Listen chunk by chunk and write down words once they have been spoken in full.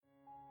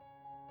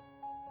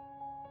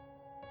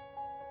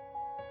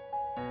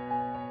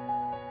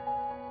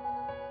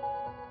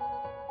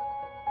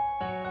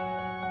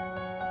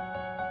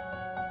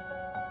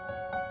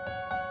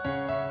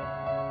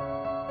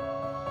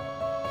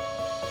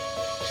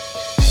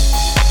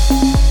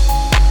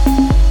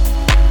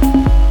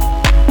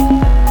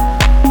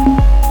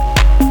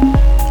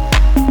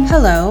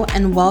Hello,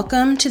 and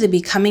welcome to the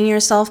Becoming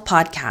Yourself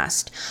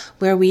podcast,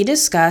 where we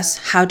discuss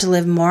how to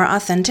live more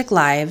authentic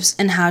lives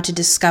and how to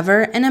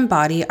discover and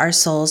embody our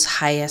soul's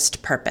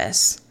highest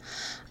purpose.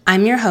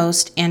 I'm your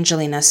host,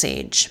 Angelina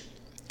Sage.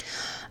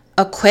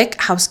 A quick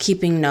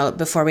housekeeping note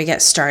before we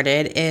get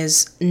started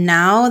is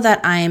now that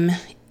I'm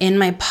in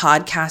my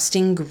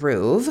podcasting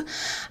groove,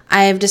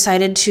 I've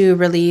decided to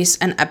release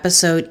an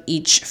episode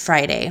each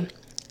Friday.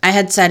 I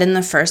had said in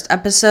the first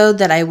episode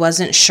that I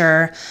wasn't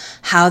sure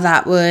how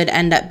that would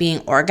end up being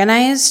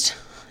organized.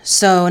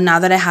 So now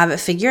that I have it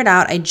figured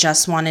out, I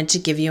just wanted to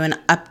give you an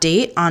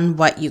update on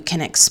what you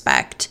can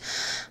expect.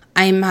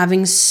 I'm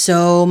having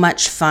so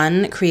much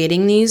fun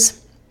creating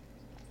these,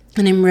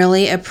 and I'm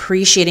really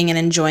appreciating and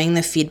enjoying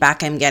the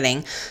feedback I'm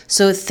getting.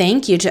 So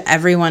thank you to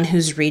everyone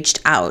who's reached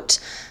out.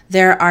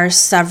 There are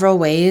several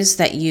ways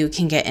that you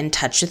can get in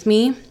touch with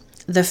me.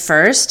 The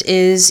first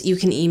is you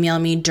can email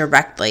me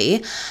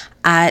directly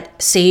at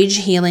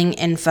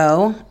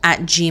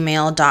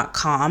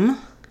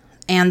sagehealinginfo@gmail.com.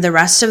 And the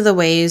rest of the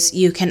ways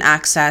you can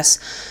access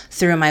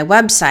through my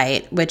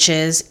website, which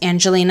is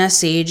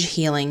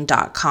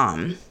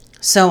angelinasagehealing.com.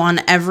 So on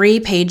every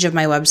page of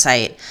my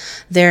website,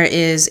 there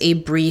is a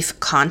brief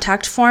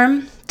contact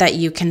form that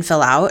you can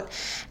fill out.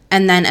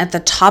 And then at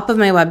the top of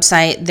my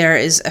website, there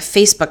is a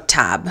Facebook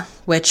tab,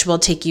 which will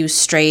take you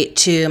straight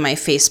to my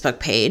Facebook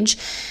page.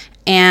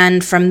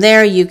 And from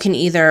there, you can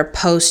either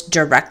post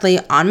directly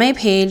on my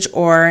page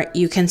or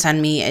you can send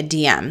me a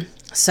DM.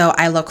 So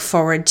I look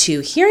forward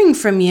to hearing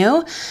from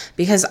you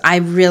because I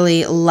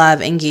really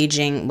love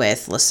engaging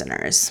with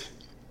listeners.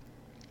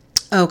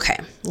 Okay,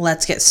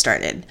 let's get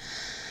started.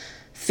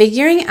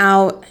 Figuring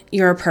out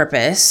your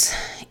purpose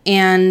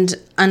and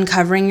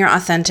uncovering your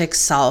authentic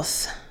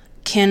self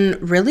can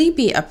really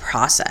be a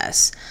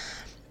process.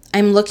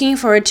 I'm looking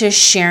forward to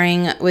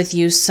sharing with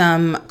you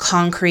some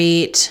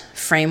concrete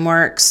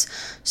frameworks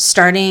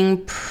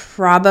starting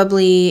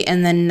probably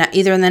in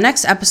either in the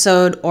next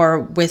episode or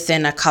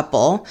within a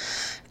couple.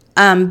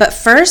 But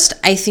first,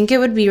 I think it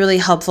would be really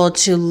helpful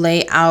to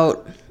lay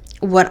out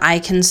what I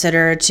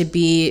consider to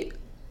be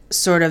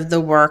sort of the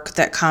work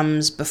that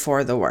comes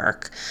before the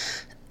work.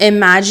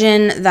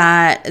 Imagine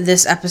that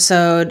this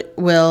episode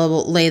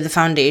will lay the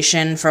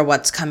foundation for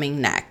what's coming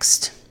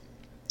next.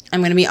 I'm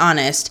going to be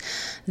honest.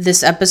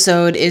 This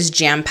episode is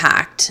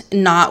jam-packed,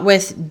 not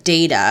with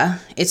data.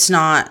 It's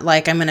not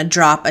like I'm going to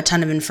drop a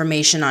ton of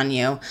information on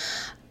you.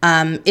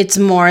 It's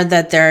more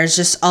that there's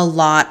just a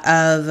lot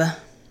of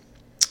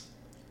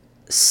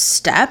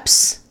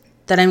steps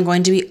that I'm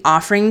going to be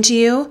offering to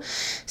you.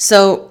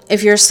 So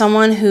if you're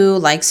someone who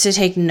likes to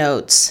take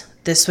notes,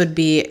 this would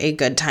be a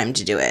good time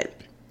to do it.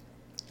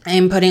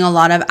 I'm putting a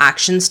lot of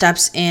action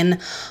steps in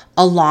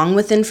along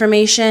with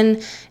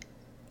information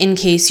in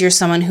case you're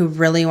someone who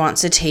really wants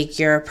to take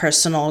your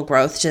personal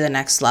growth to the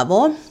next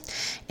level.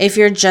 If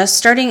you're just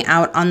starting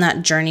out on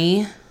that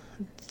journey,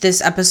 this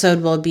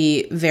episode will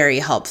be very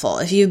helpful.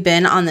 If you've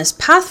been on this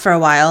path for a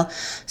while,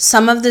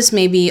 some of this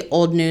may be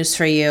old news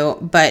for you,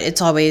 but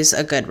it's always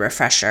a good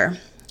refresher.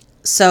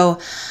 So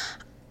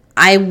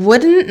I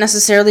wouldn't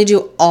necessarily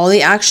do all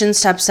the action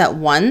steps at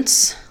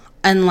once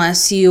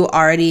unless you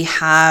already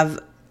have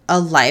a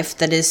life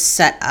that is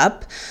set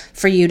up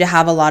for you to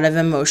have a lot of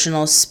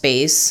emotional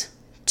space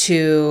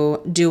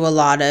to do a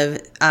lot of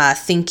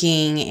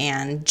thinking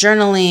and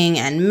journaling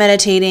and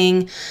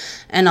meditating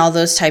and all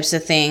those types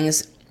of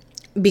things,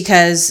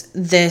 because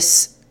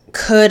this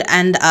could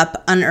end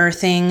up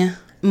unearthing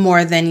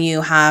more than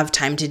you have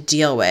time to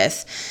deal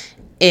with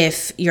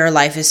if your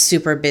life is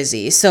super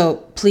busy. So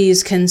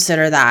please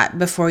consider that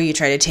before you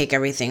try to take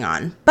everything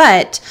on.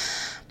 But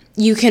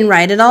you can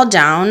write it all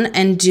down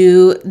and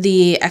do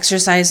the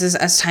exercises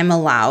as time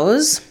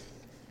allows.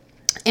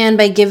 And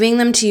by giving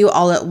them to you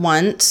all at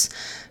once,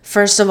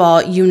 first of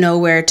all, you know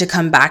where to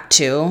come back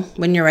to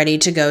when you're ready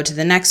to go to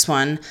the next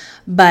one.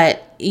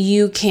 But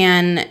you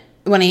can,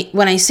 when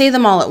I say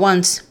them all at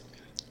once,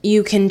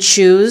 you can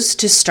choose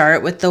to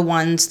start with the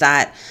ones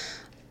that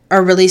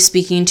are really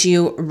speaking to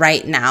you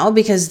right now,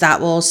 because that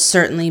will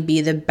certainly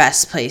be the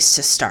best place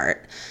to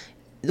start.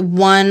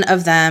 One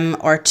of them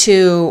or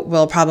two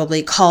will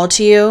probably call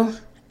to you,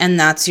 and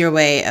that's your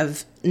way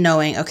of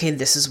knowing, okay,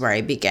 this is where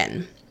I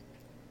begin.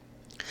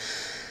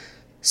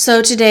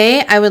 So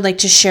today I would like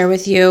to share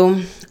with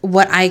you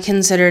what I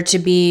consider to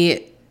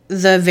be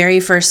the very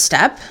first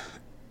step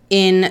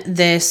in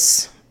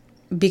this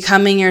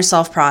becoming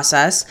yourself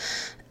process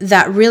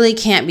that really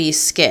can't be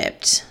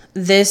skipped.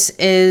 This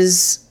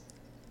is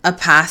a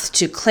path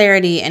to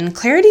clarity, and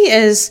clarity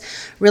is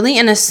really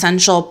an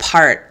essential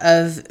part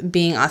of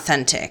being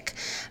authentic.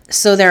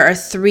 So there are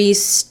three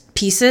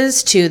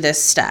pieces to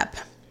this step.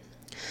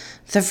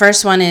 The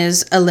first one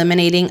is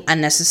eliminating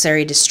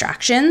unnecessary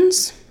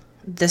distractions.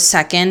 The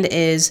second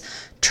is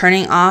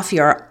turning off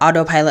your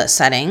autopilot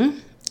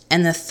setting.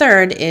 And the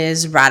third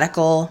is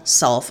radical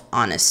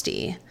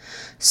self-honesty.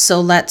 So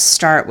let's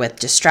start with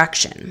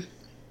distraction.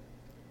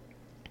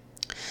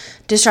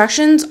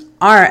 Distractions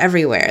are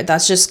everywhere.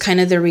 That's just kind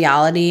of the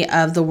reality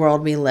of the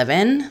world we live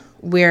in.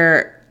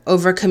 We're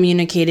over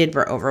communicated,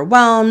 we're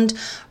overwhelmed,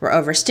 we're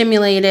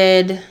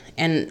overstimulated,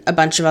 and a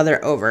bunch of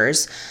other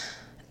overs.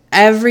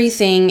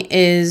 Everything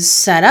is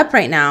set up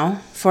right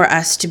now for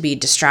us to be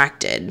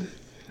distracted.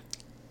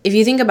 If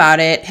you think about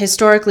it,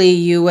 historically,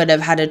 you would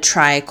have had to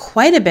try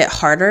quite a bit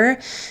harder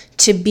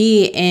to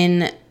be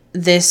in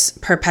this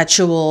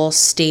perpetual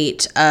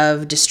state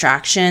of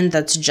distraction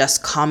that's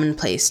just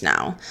commonplace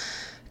now.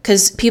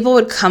 Because people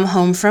would come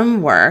home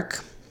from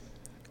work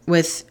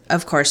with,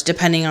 of course,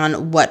 depending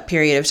on what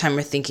period of time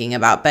we're thinking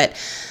about, but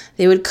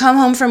they would come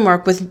home from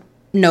work with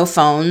no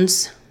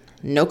phones,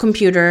 no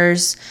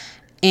computers,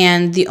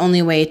 and the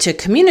only way to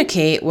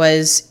communicate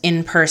was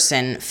in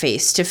person,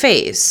 face to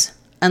face,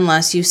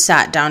 unless you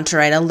sat down to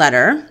write a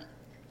letter,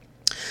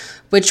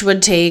 which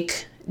would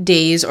take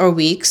days or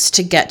weeks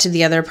to get to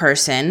the other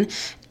person.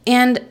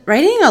 And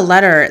writing a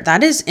letter,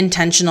 that is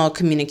intentional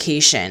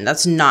communication.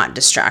 That's not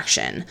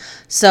distraction.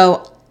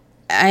 So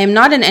I am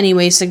not in any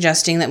way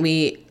suggesting that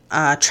we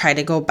try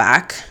to go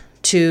back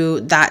to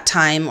that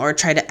time or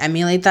try to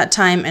emulate that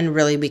time, and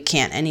really we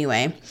can't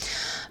anyway.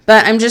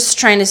 But I'm just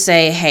trying to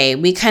say, hey,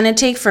 we kind of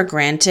take for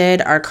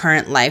granted our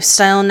current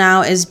lifestyle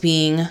now as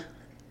being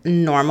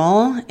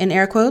normal, in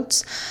air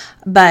quotes,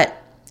 but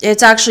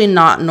it's actually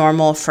not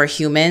normal for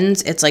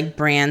humans. It's like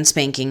brand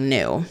spanking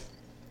new.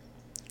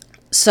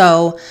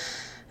 So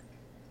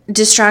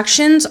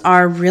distractions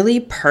are really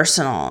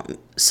personal.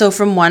 So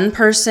from one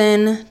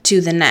person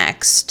to the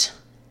next,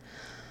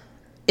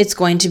 it's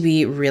going to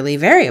be really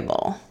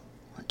variable.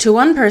 To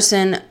one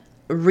person,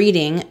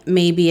 reading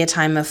may be a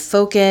time of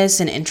focus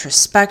and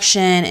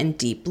introspection and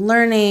deep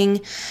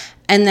learning.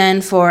 And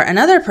then for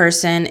another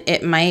person,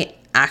 it might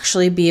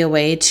actually be a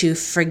way to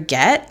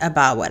forget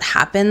about what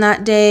happened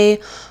that day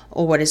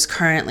or what is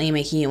currently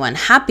making you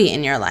unhappy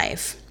in your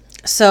life.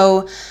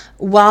 So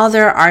while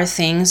there are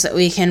things that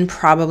we can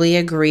probably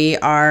agree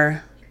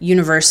are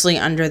universally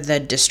under the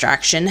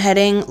distraction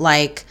heading,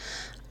 like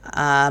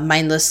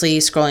mindlessly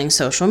scrolling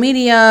social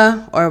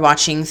media or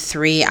watching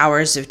 3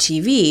 hours of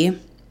TV,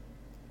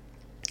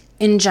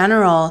 in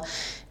general,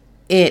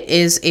 it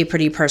is a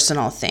pretty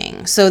personal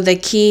thing. So the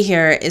key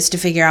here is to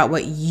figure out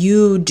what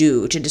you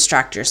do to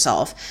distract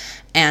yourself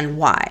and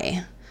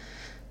why.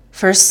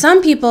 For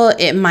some people,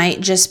 it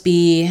might just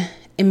be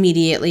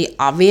immediately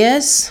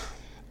obvious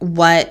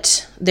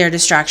what their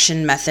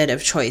distraction method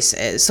of choice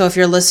is. So if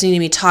you're listening to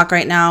me talk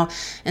right now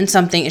and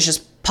something is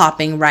just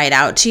popping right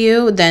out to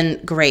you, then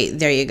great,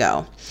 there you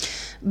go.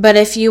 But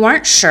if you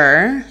aren't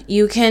sure,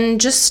 you can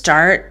just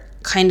start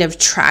kind of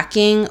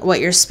tracking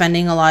what you're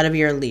spending a lot of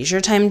your leisure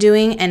time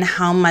doing and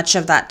how much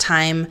of that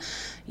time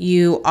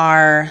you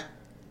are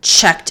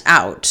checked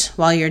out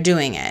while you're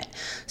doing it.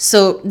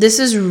 So this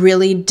is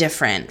really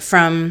different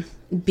from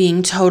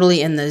being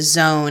totally in the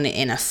zone,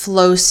 in a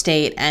flow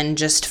state, and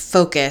just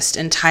focused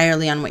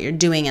entirely on what you're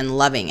doing and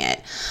loving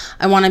it.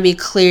 I want to be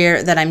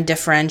clear that I'm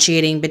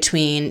differentiating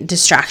between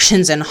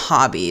distractions and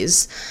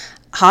hobbies.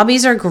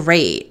 Hobbies are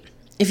great.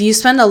 If you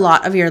spend a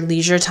lot of your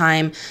leisure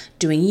time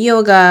doing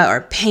yoga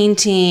or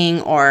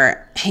painting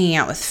or hanging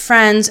out with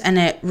friends and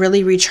it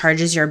really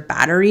recharges your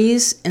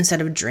batteries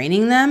instead of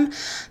draining them,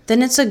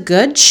 then it's a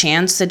good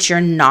chance that you're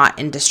not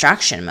in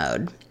distraction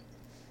mode.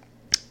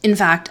 In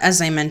fact,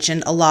 as I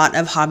mentioned, a lot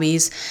of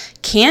hobbies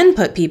can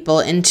put people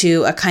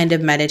into a kind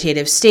of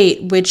meditative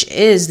state, which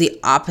is the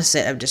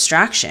opposite of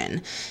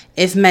distraction.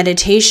 If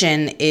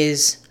meditation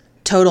is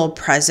total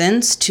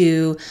presence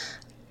to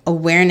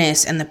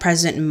awareness in the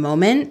present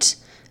moment,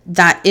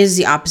 that is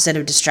the opposite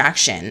of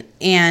distraction.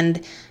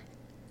 And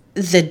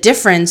the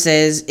difference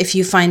is if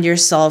you find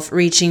yourself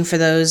reaching for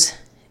those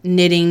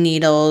knitting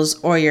needles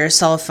or your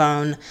cell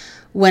phone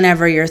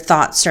whenever your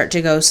thoughts start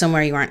to go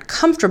somewhere you aren't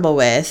comfortable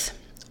with,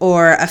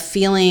 or a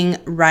feeling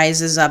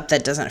rises up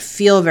that doesn't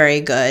feel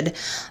very good,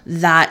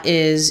 that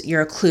is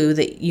your clue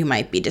that you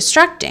might be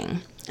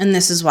distracting. And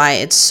this is why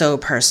it's so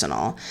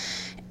personal.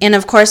 And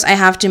of course, I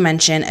have to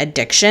mention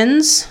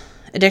addictions.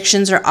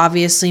 Addictions are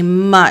obviously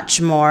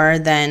much more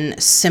than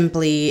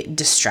simply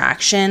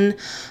distraction,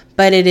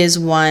 but it is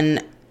one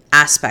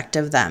aspect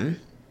of them.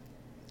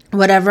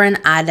 Whatever an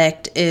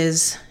addict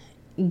is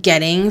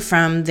getting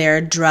from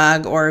their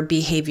drug or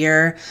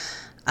behavior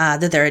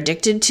that they're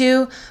addicted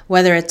to,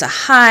 whether it's a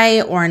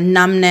high or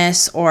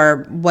numbness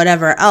or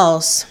whatever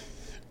else,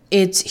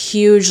 it's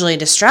hugely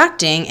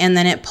distracting, and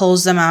then it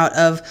pulls them out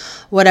of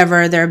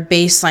whatever their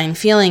baseline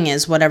feeling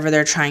is, whatever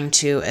they're trying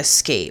to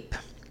escape.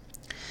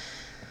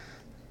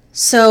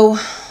 So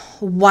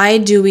why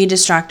do we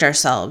distract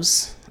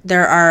ourselves?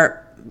 There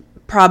are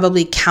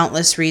probably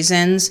countless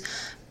reasons,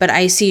 but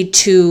I see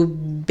two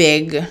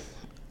big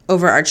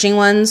overarching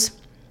ones.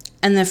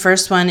 And the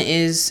first one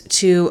is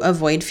to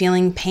avoid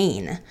feeling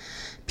pain.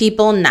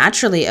 People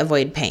naturally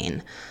avoid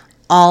pain.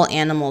 All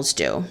animals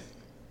do.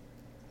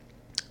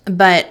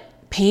 But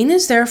pain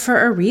is there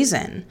for a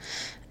reason.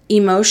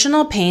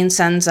 Emotional pain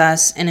sends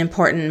us an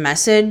important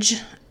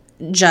message,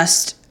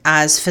 just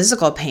as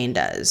physical pain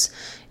does.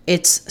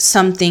 It's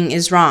something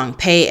is wrong.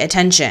 Pay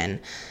attention.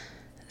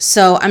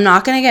 So I'm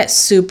not going to get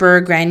super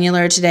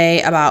granular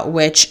today about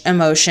which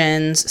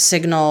emotions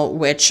signal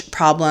which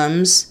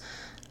problems,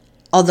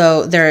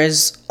 although there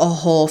is a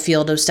whole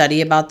field of study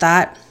about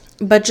that.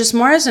 But just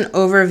more as an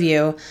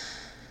overview,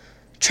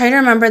 try to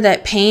remember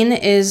that pain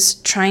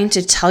is trying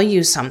to tell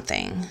you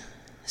something.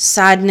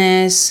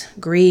 Sadness,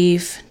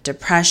 grief,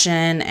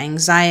 depression,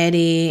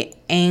 anxiety,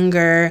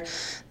 anger,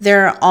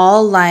 they're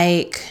all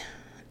like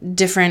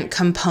different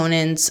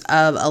components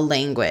of a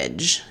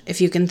language, if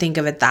you can think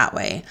of it that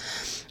way.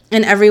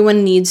 And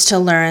everyone needs to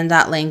learn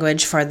that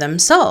language for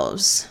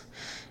themselves.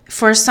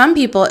 For some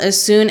people,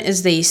 as soon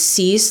as they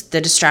cease the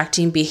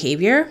distracting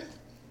behavior,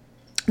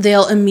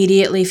 they'll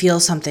immediately feel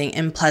something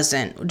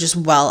unpleasant just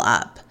well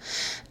up.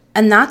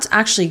 And that's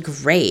actually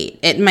great.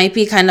 It might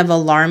be kind of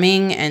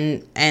alarming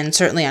and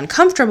certainly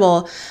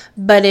uncomfortable,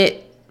 but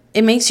it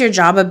makes your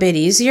job a bit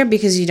easier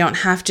because you don't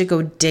have to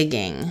go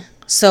digging.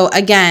 So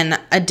again,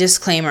 a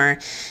disclaimer,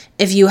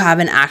 if you have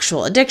an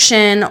actual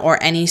addiction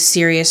or any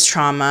serious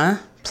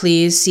trauma,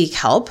 please seek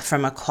help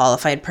from a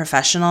qualified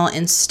professional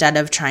instead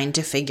of trying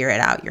to figure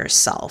it out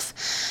yourself.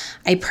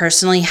 I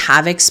personally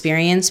have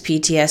experienced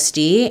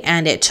PTSD,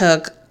 and it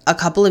took a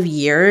couple of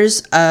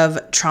years of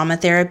trauma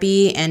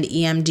therapy and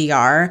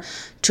EMDR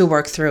to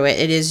work through it.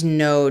 It is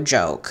no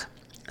joke.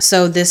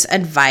 So this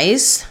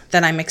advice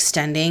that I'm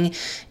extending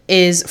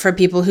is for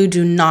people who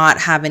do not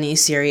have any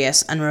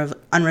serious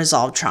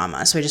unresolved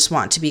trauma. So I just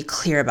want to be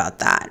clear about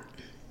that.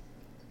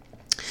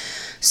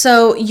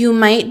 So you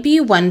might be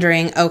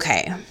wondering,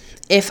 okay,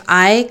 if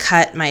I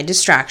cut my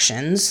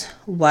distractions,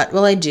 what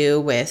will I do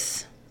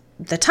with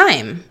the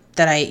time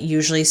that I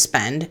usually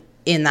spend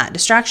in that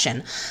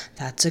distraction?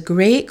 That's a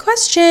great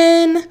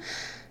question.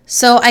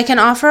 So I can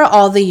offer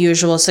all the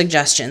usual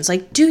suggestions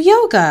like do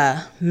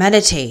yoga,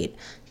 meditate,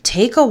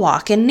 take a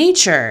walk in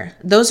nature.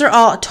 Those are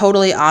all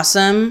totally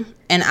awesome.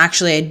 And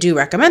actually, I do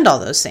recommend all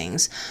those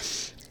things.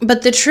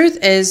 But the truth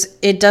is,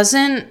 it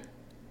doesn't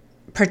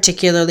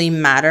particularly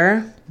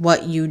matter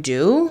what you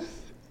do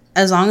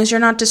as long as you're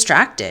not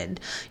distracted.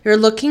 You're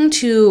looking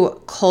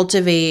to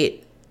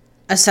cultivate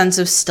a sense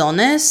of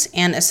stillness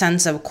and a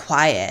sense of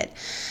quiet.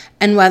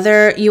 And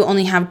whether you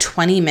only have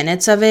 20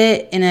 minutes of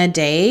it in a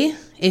day,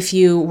 if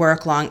you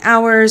work long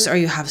hours or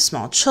you have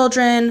small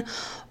children,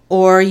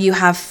 or you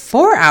have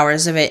 4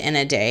 hours of it in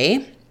a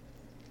day,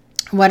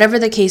 whatever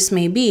the case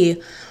may be,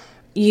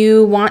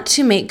 you want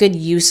to make good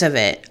use of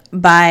it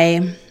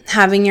by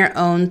having your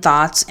own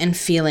thoughts and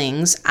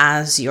feelings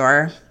as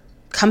your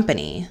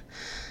company.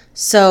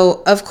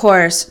 So, of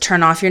course,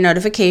 turn off your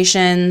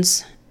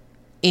notifications,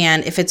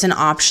 and if it's an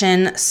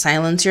option,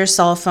 silence your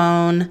cell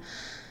phone.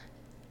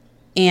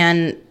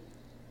 And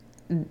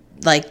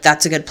like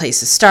that's a good place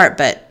to start,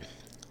 but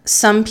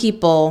some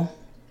people,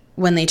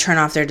 when they turn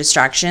off their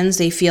distractions,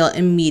 they feel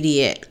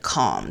immediate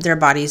calm. Their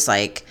body's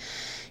like,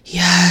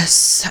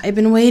 yes, I've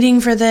been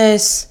waiting for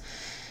this.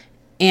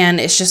 And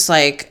it's just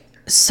like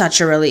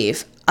such a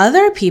relief.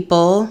 Other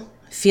people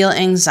feel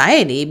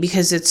anxiety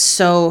because it's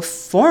so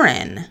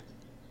foreign.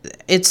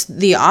 It's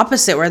the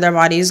opposite, where their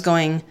body's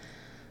going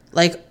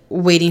like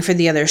waiting for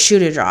the other shoe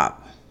to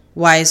drop.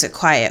 Why is it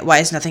quiet? Why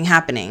is nothing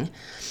happening?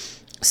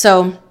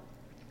 So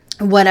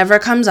whatever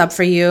comes up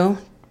for you,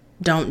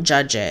 don't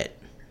judge it.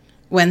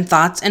 When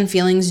thoughts and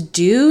feelings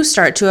do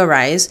start to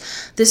arise,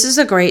 this is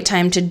a great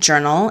time to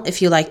journal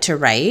if you like to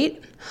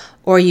write,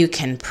 or you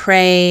can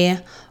pray,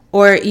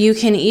 or you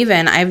can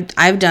even,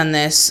 I've done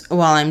this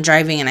while I'm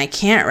driving and I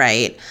can't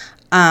write.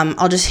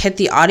 I'll just hit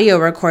the audio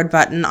record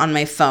button on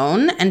my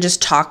phone and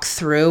just talk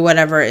through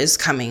whatever is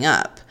coming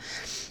up.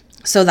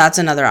 So that's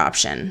another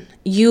option.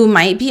 You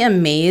might be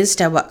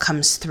amazed at what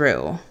comes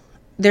through.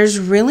 There's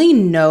really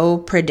no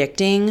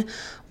predicting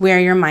where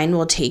your mind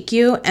will take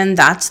you, and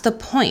that's the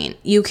point.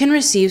 You can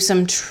receive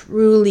some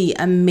truly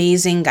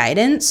amazing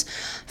guidance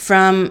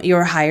from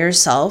your higher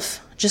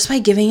self just by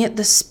giving it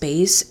the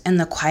space and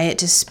the quiet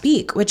to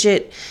speak, which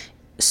it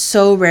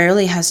so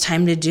rarely has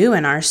time to do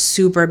in our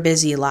super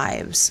busy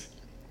lives.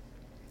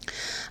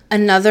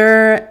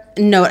 Another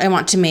note I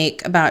want to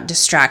make about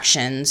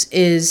distractions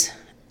is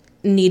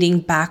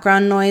needing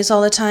background noise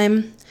all the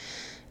time.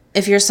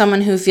 If you're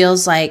someone who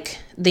feels like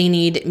they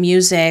need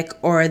music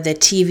or the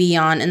TV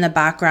on in the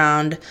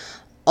background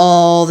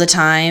all the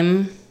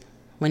time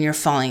when you're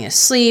falling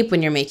asleep,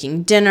 when you're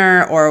making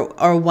dinner,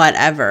 or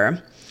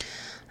whatever,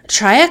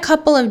 try a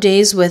couple of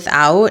days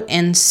without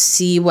and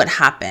see what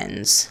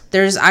happens.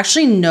 There's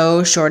actually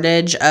no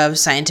shortage of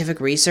scientific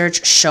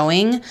research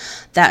showing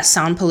that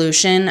sound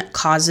pollution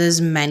causes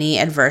many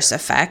adverse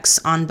effects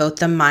on both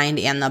the mind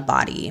and the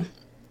body.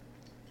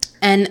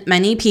 And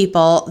many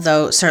people,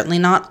 though certainly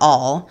not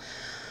all,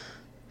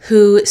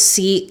 who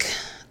seek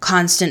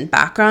constant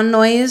background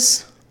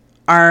noise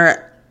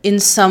are in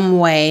some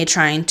way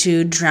trying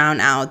to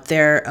drown out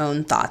their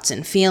own thoughts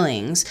and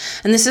feelings.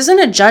 And this isn't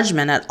a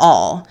judgment at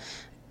all.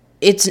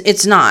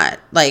 It's not.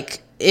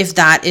 Like, if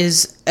that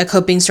is a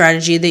coping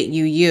strategy that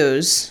you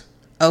use,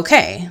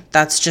 okay,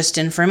 that's just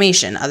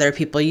information. Other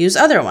people use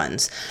other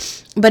ones.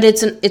 But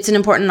it's an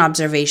important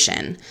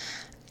observation.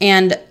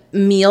 And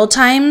Meal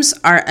times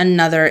are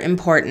another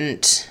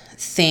important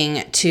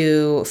thing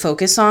to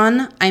focus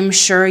on. I'm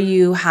sure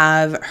you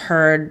have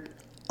heard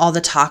all the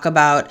talk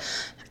about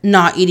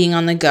not eating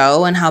on the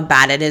go and how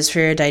bad it is for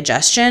your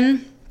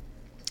digestion.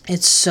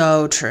 It's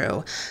so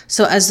true.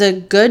 So as a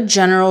good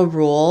general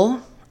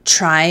rule,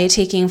 try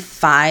taking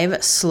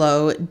 5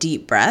 slow,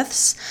 deep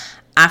breaths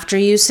after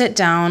you sit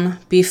down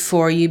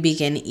before you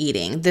begin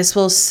eating. This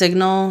will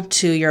signal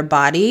to your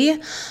body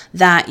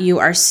that you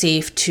are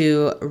safe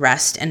to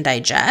rest and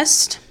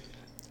digest.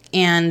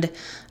 And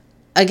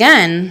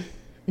again,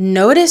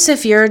 notice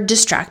if you're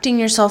distracting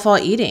yourself while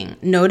eating.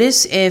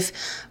 Notice if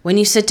when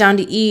you sit down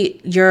to eat,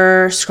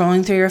 you're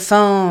scrolling through your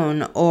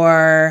phone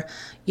or,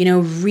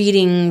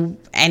 reading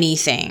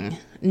anything.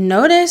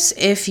 Notice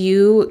if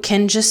you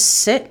can just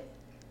sit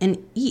and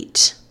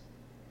eat.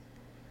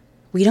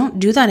 We don't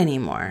do that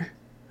anymore.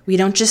 We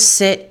don't just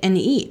sit and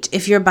eat.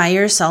 If you're by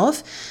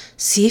yourself,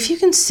 see if you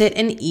can sit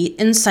and eat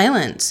in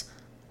silence.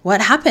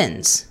 What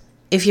happens?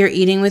 If you're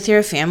eating with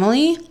your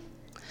family,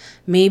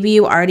 maybe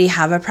you already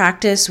have a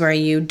practice where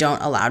you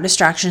don't allow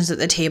distractions at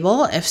the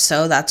table. If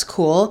so, that's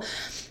cool.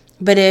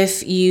 But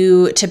if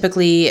you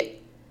typically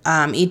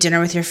eat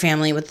dinner with your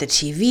family with the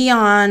TV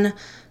on,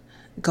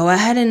 go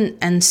ahead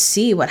and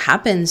see what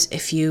happens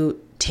if you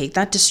take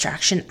that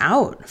distraction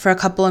out for a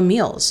couple of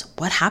meals.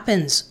 What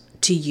happens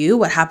to you?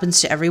 What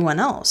happens to everyone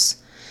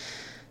else?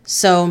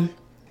 So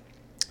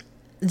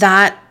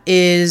that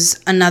is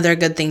another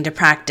good thing to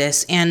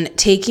practice. And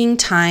taking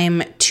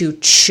time to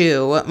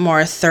chew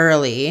more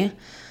thoroughly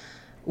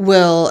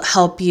will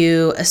help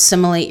you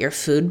assimilate your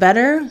food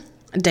better,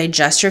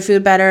 digest your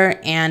food better,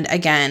 and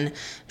again,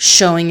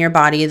 showing your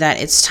body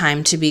that it's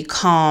time to be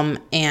calm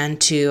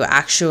and to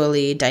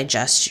actually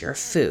digest your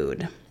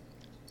food.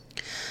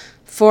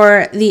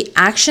 For the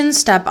action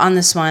step on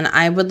this one,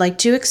 I would like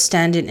to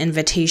extend an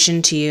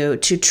invitation to you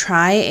to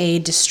try a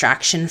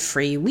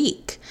distraction-free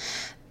week.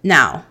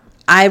 Now,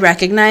 I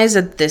recognize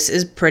that this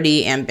is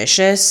pretty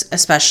ambitious,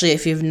 especially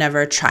if you've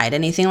never tried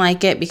anything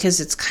like it, because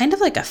it's kind of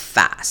like a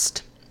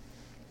fast.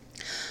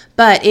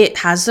 But it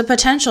has the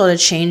potential to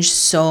change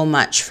so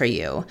much for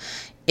you.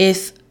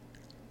 If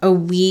a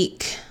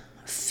week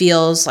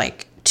feels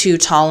like too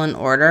tall an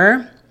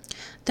order,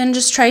 then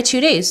just try 2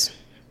 days.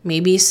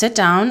 Maybe sit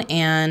down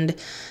and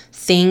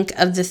think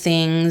of the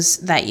things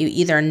that you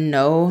either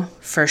know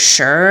for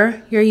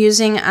sure you're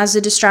using as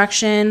a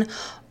distraction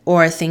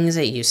or things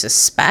that you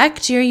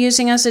suspect you're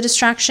using as a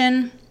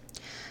distraction,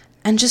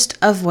 and just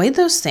avoid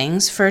those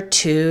things for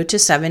 2 to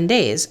 7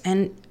 days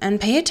and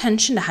pay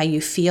attention to how you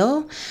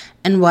feel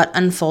and what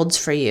unfolds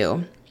for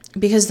you,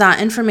 because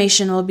that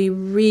information will be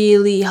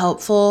really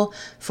helpful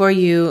for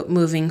you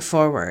moving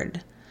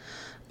forward.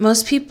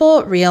 Most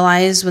people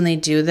realize when they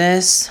do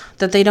this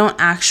that they don't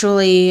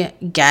actually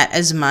get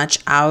as much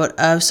out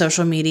of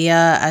social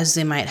media as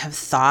they might have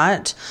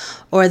thought,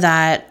 or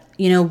that,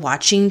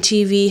 watching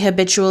TV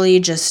habitually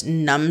just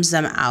numbs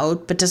them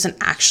out but doesn't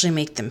actually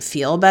make them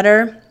feel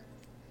better.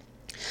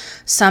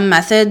 Some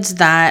methods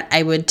that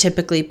I would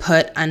typically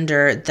put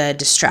under the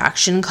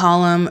distraction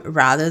column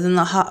rather than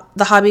the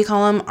hobby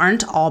column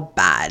aren't all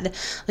bad.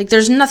 Like,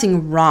 there's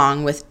nothing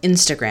wrong with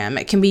Instagram.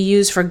 It can be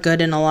used for good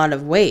in a lot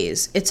of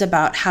ways. It's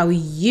about how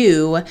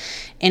you,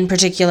 in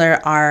particular,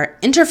 are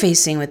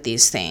interfacing with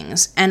these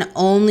things, and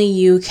only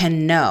you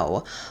can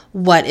know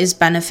what is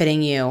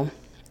benefiting you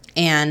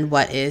and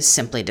what is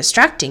simply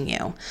distracting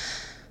you.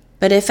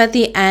 But if at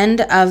the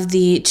end of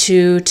the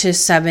 2 to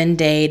 7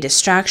 day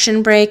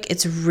distraction break,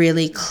 it's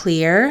really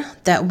clear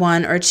that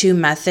 1 or 2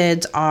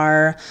 methods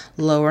are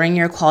lowering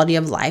your quality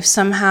of life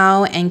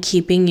somehow and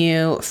keeping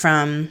you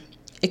from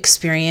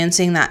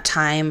experiencing that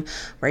time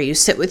where you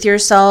sit with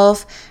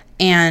yourself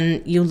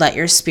and you let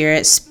your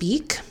spirit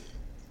speak,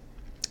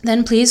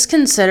 then please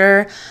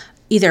consider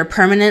either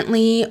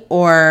permanently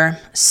or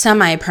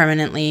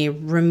semi-permanently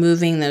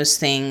removing those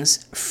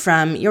things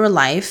from your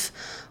life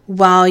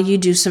while you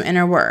do some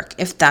inner work,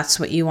 if that's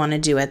what you want to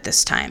do at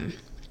this time.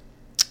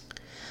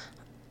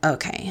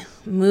 Okay,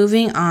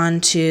 moving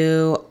on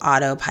to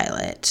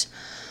autopilot.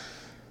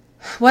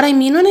 What I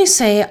mean when I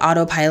say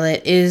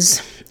autopilot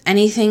is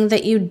anything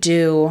that you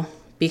do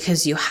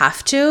because you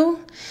have to,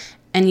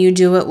 and you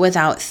do it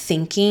without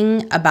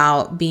thinking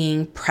about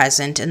being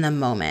present in the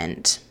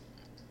moment.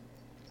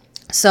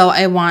 So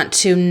I want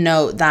to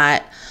note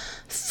that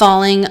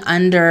falling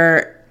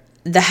under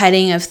the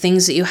heading of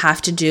things that you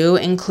have to do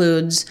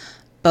includes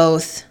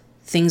both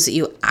things that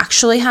you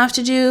actually have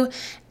to do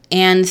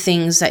and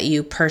things that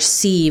you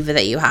perceive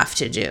that you have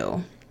to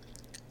do.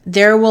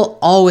 There will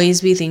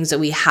always be things that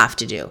we have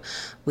to do.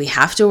 We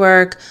have to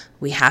work.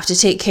 We have to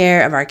take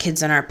care of our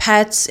kids and our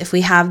pets if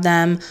we have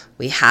them.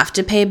 We have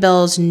to pay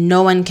bills.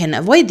 No one can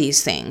avoid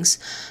these things.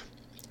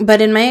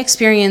 But in my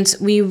experience,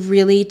 we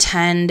really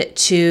tend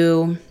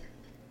to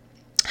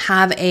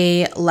have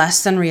a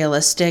less than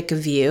realistic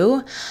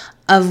view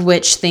of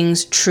which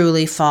things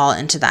truly fall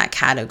into that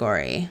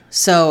category.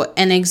 So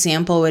an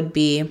example would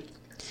be,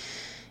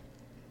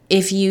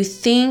 if you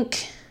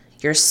think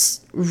you're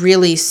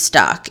really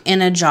stuck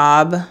in a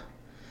job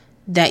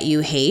that you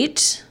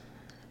hate,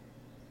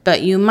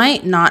 but you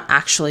might not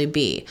actually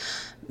be.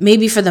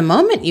 Maybe for the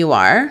moment you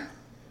are,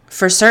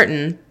 for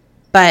certain,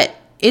 but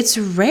it's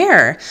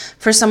rare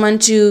for someone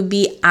to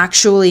be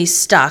actually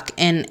stuck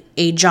in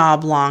a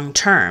job long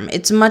term.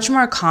 It's much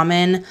more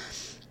common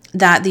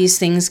that these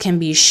things can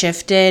be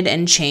shifted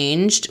and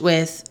changed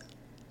with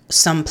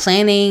some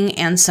planning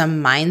and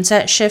some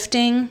mindset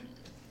shifting.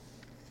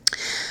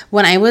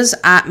 When I was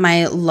at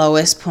my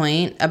lowest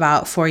point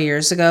about 4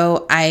 years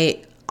ago,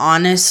 I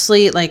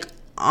honestly,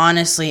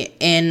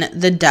 in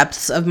the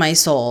depths of my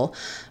soul,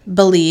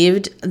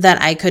 believed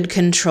that I could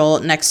control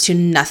next to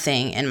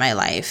nothing in my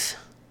life.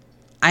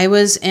 I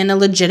was in a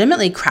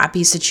legitimately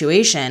crappy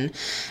situation,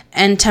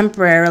 and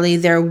temporarily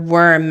there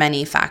were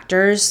many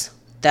factors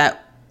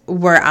that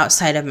were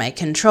outside of my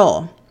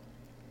control.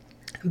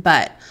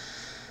 But,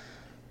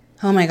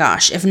 oh my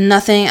gosh, if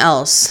nothing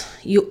else,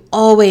 you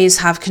always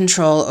have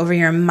control over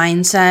your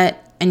mindset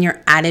and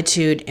your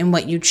attitude and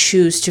what you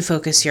choose to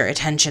focus your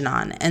attention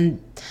on.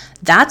 And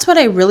that's what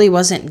I really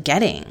wasn't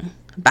getting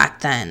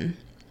back then.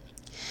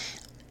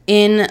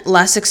 In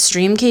less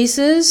extreme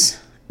cases,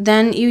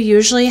 then you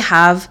usually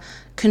have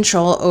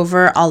control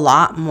over a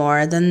lot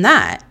more than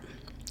that.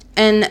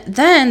 And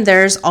then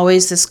there's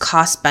always this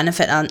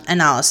cost-benefit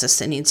analysis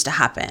that needs to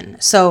happen.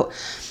 So,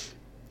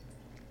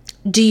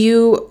 do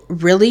you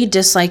really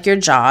dislike your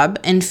job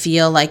and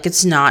feel like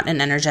it's not an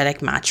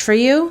energetic match for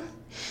you?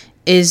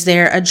 Is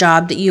there a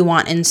job that you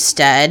want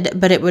instead,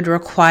 but it would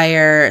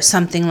require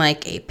something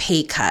like a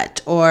pay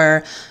cut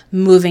or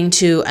moving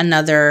to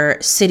another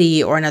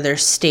city or another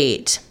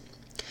state?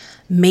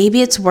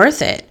 Maybe it's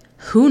worth it.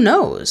 Who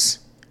knows?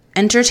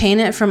 Entertain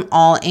it from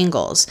all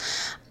angles.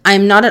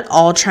 I'm not at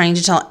all trying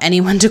to tell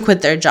anyone to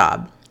quit their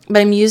job,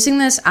 but I'm using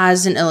this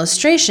as an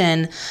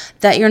illustration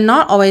that you're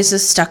not always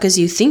as stuck as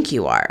you think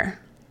you are.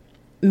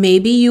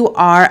 Maybe you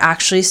are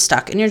actually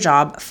stuck in your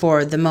job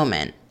for the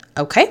moment,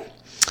 okay?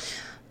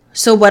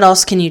 So what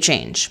else can you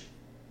change?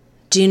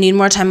 Do you need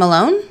more time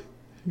alone?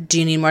 Do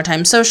you need more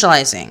time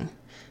socializing?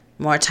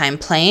 More time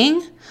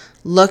playing?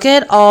 Look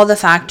at all the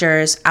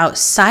factors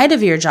outside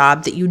of your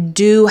job that you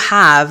do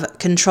have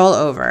control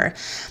over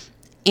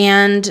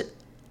and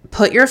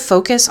put your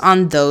focus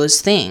on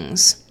those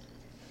things.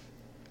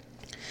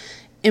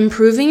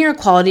 Improving your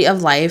quality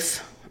of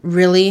life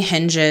really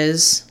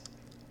hinges,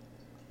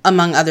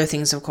 among other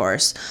things, of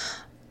course,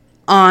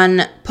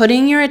 on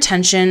putting your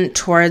attention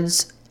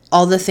towards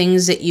all the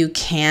things that you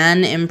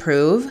can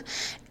improve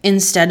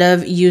instead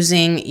of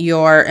using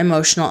your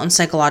emotional and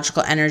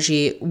psychological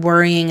energy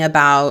worrying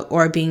about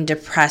or being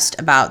depressed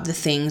about the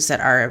things that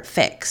are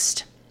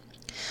fixed.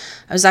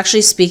 I was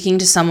actually speaking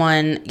to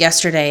someone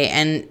yesterday,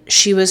 and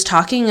she was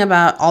talking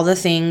about all the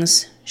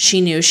things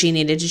she knew she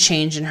needed to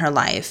change in her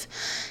life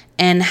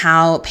and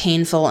how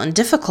painful and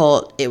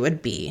difficult it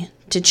would be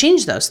to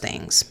change those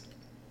things.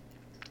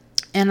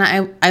 And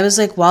I was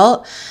like,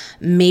 well,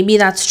 maybe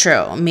that's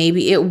true.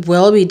 Maybe it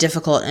will be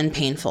difficult and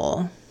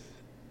painful.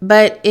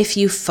 But if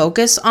you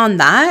focus on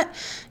that,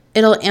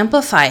 it'll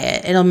amplify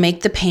it. It'll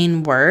make the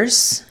pain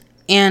worse.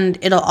 And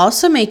it'll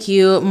also make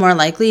you more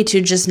likely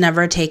to just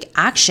never take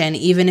action,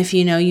 even if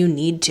you know you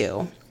need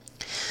to.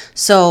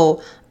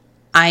 So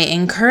I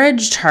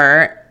encouraged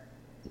her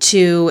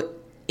to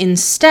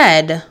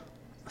instead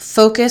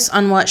focus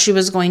on what she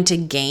was going to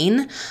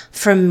gain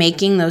from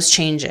making those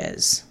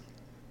changes.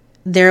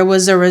 There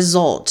was a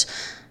result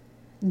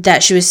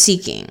that she was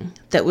seeking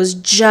that was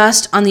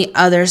just on the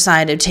other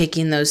side of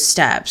taking those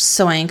steps.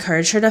 So I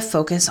encouraged her to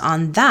focus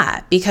on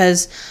that,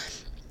 because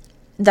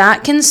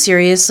that can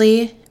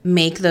seriously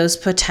make those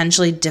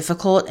potentially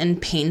difficult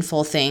and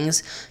painful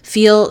things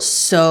feel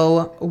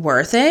so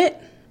worth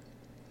it,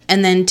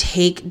 and then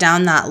take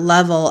down that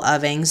level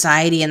of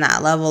anxiety and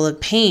that level of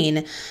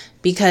pain,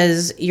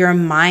 because your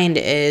mind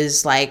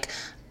is like,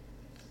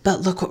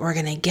 but look what we're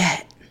going to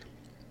get.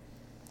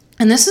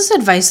 And this is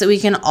advice that we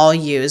can all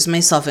use,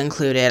 myself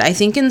included. I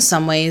think in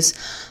some ways,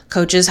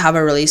 coaches have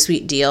a really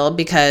sweet deal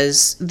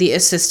because the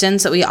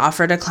assistance that we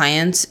offer to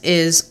clients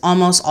is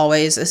almost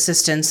always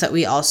assistance that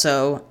we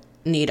also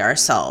need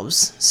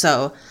ourselves.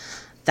 So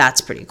that's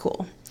pretty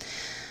cool.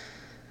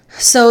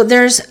 So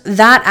there's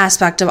that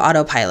aspect of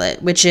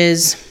autopilot, which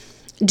is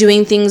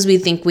doing things we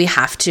think we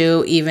have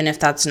to, even if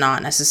that's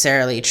not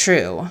necessarily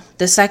true.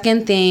 The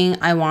second thing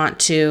I want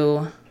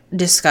to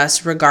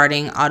discuss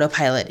regarding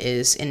autopilot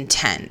is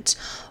intent.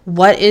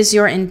 What is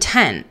your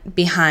intent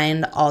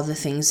behind all the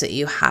things that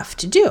you have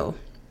to do?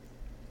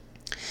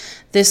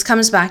 This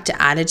comes back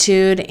to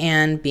attitude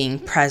and being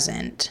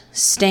present.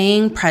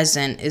 Staying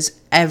present is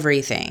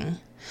everything.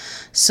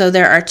 So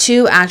there are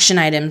 2 action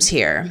items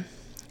here.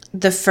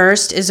 The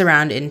first is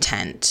around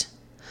intent.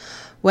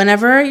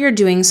 Whenever you're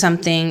doing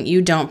something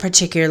you don't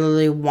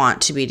particularly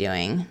want to be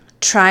doing,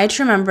 try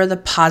to remember the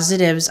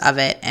positives of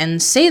it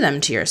and say them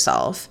to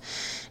yourself.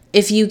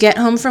 If you get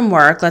home from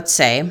work, let's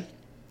say,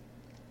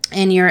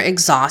 and you're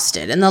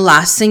exhausted and the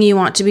last thing you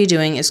want to be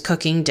doing is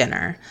cooking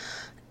dinner,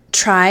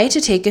 try to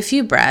take a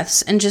few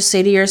breaths and just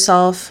say to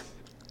yourself,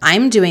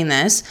 I'm doing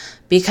this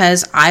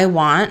because I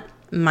want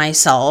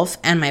myself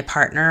and my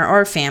partner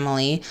or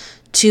family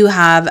to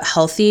have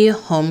healthy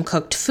home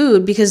cooked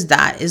food because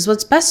that is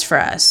what's best for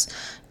us.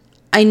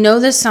 I know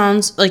this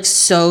sounds like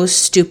so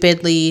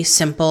stupidly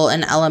simple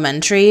and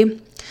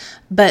elementary,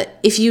 but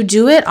if you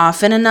do it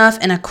often enough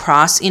and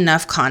across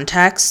enough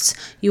contexts,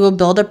 you will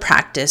build a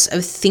practice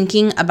of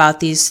thinking about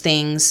these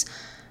things,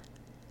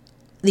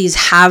 these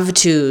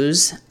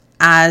have-tos,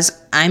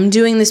 as I'm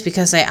doing this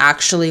because I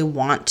actually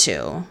want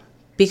to.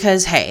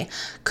 Because, hey,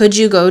 could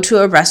you go to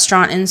a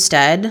restaurant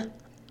instead?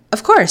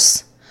 Of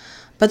course.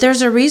 But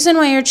there's a reason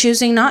why you're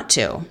choosing not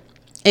to.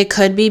 It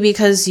could be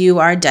because you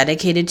are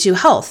dedicated to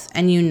health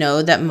and you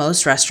know that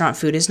most restaurant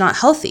food is not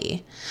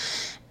healthy.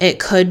 It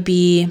could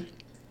be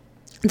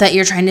that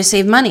you're trying to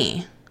save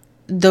money.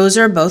 Those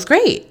are both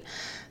great.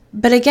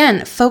 But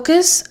again,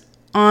 focus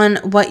on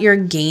what you're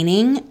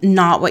gaining,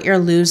 not what you're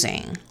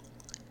losing.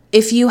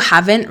 If you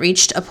haven't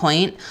reached a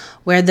point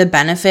where the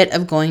benefit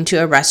of going to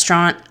a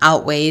restaurant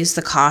outweighs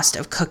the cost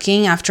of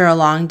cooking after a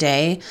long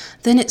day,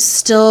 then it's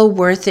still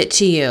worth it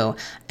to you.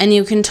 And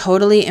you can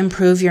totally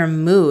improve your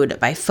mood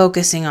by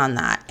focusing on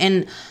that.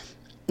 And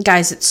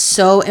guys, it's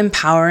so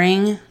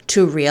empowering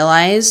to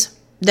realize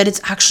that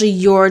it's actually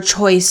your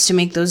choice to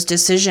make those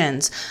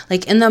decisions.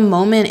 Like in the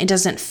moment, it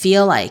doesn't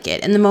feel like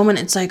it. In the moment,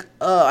 it's like,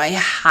 oh, I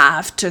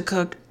have to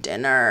cook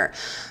dinner.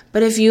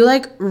 But if you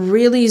like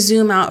really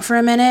zoom out for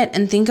a minute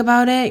and think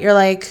about it, you're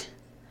like,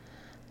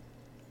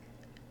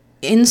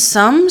 in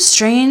some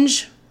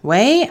strange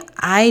way,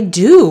 I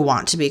do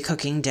want to be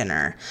cooking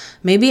dinner.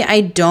 Maybe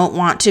I don't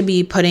want to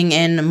be putting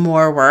in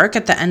more work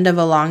at the end of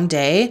a long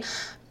day,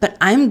 but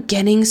I'm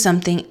getting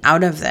something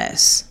out of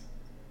this.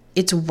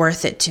 It's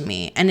worth it to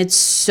me, and it's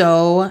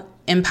so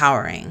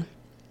empowering.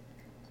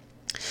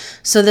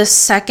 So the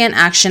second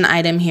action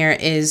item here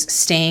is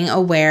staying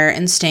aware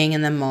and staying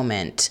in the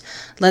moment.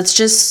 Let's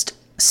just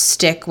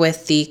stick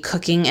with the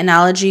cooking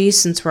analogy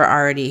since we're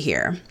already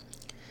here.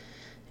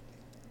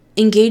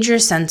 Engage your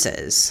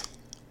senses.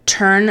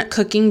 Turn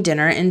cooking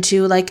dinner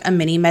into like a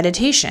mini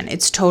meditation.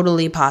 It's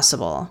totally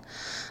possible.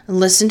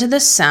 Listen to the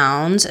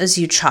sounds as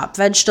you chop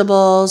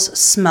vegetables,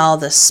 smell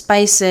the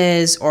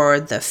spices or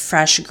the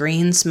fresh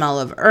green smell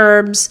of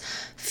herbs,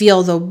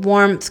 feel the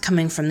warmth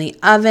coming from the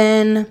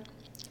oven.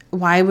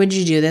 Why would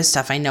you do this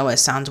stuff? I know it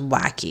sounds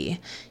wacky.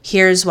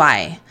 Here's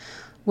why.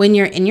 When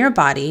you're in your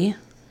body,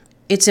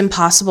 it's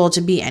impossible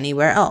to be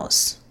anywhere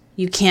else.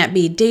 You can't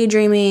be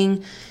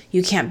daydreaming,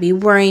 you can't be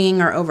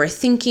worrying or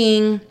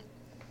overthinking,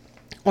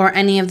 or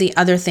any of the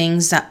other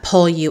things that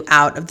pull you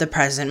out of the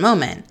present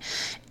moment.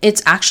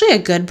 It's actually a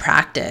good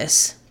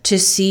practice to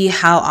see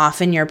how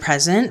often you're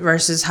present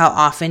versus how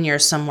often you're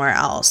somewhere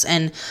else.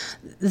 And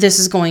this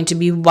is going to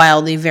be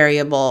wildly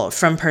variable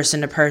from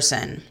person to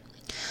person.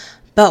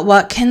 But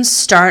what can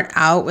start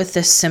out with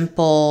the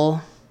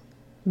simple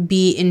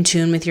be in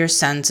tune with your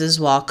senses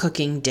while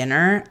cooking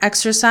dinner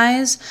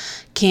exercise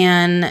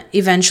can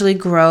eventually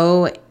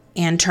grow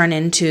and turn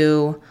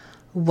into,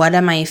 what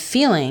am I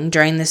feeling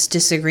during this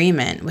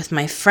disagreement with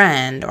my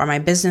friend or my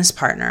business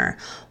partner?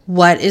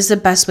 What is the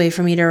best way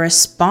for me to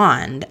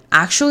respond?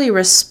 Actually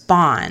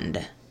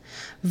respond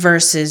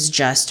versus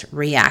just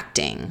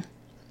reacting.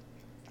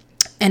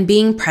 And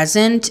being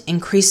present,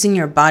 increasing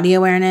your body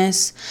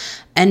awareness,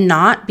 and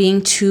not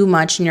being too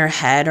much in your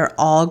head are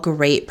all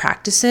great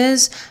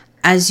practices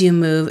as you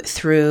move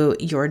through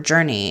your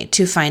journey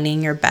to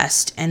finding your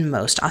best and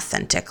most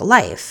authentic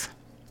life.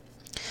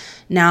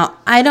 Now,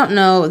 I don't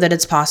know that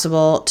it's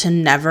possible to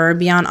never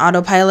be on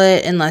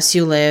autopilot unless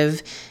you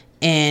live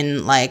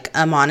in like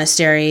a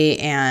monastery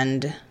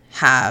and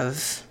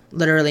have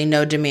literally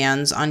no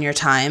demands on your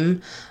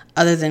time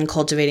other than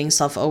cultivating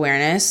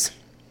self-awareness.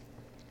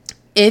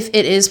 If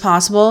it is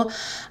possible,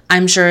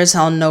 I'm sure as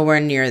hell nowhere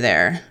near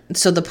there.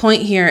 So the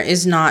point here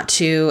is not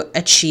to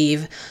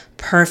achieve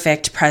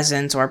perfect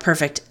presence or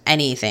perfect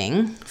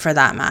anything for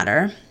that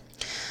matter.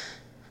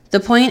 The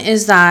point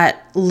is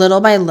that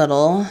little by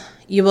little,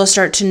 you will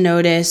start to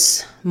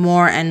notice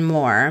more and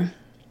more,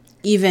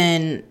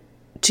 even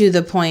to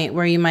the point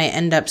where you might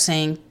end up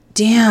saying,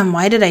 damn,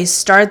 why did I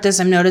start this?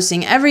 I'm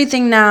noticing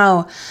everything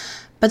now.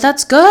 But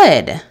that's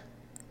good.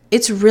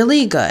 It's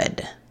really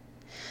good.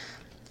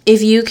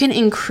 If you can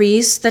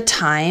increase the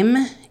time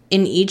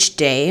in each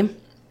day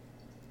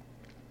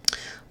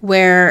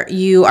where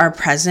you are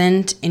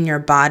present in your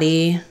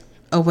body,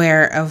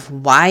 aware of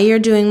why you're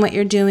doing what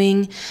you're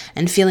doing,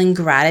 and feeling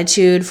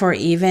gratitude for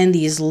even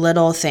these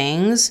little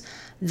things,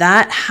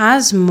 that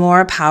has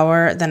more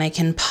power than I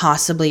can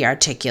possibly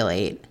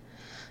articulate.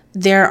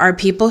 There are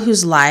people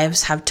whose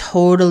lives have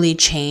totally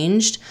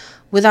changed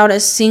without a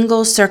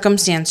single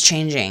circumstance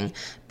changing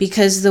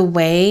because the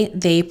way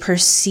they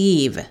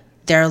perceive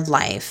their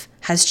life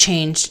has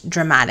changed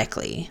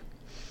dramatically.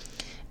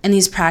 And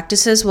these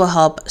practices will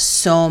help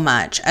so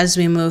much as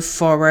we move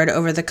forward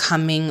over the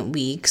coming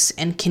weeks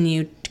and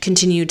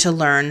continue to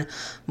learn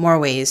more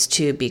ways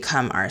to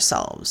become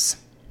ourselves.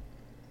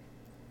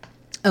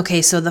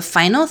 Okay, so the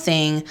final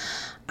thing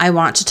I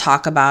want to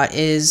talk about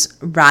is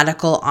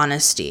radical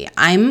honesty.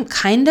 I'm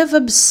kind of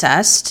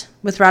obsessed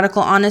with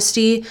radical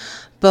honesty,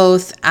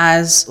 both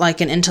as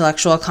like an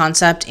intellectual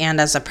concept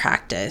and as a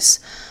practice.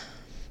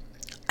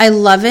 I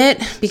love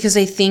it because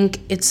I think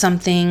it's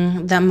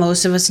something that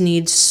most of us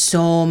need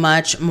so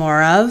much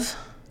more of.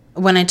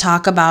 When I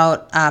talk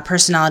about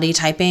personality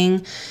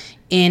typing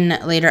in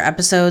later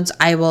episodes,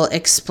 I will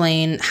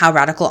explain how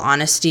radical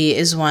honesty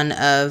is one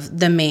of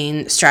the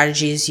main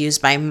strategies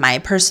used by my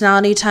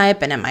personality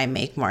type, and it might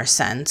make more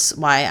sense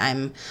why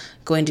I'm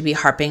going to be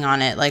harping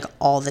on it like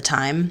all the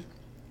time.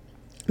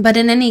 But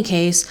in any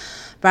case,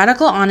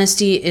 radical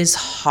honesty is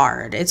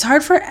hard. It's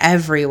hard for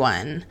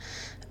everyone.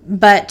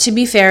 But to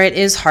be fair, it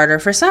is harder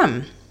for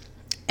some.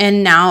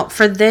 And now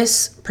for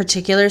this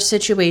particular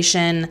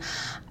situation,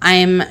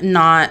 I'm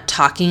not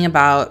talking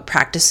about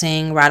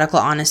practicing radical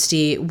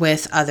honesty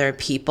with other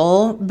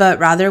people, but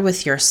rather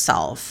with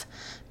yourself,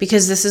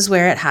 because this is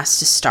where it has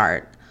to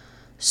start.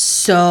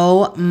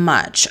 So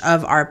much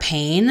of our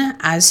pain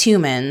as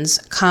humans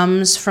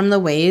comes from the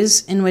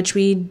ways in which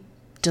we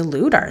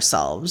delude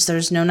ourselves.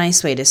 There's no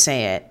nice way to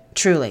say it,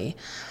 truly.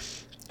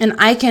 And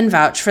I can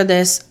vouch for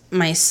this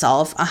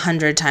myself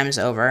 100 times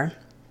over.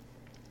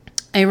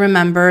 I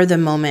remember the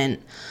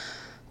moment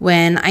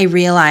when I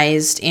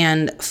realized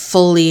and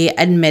fully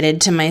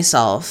admitted to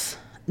myself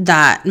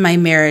that my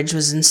marriage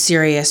was in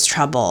serious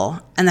trouble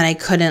and that I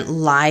couldn't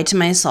lie to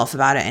myself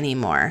about it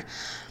anymore.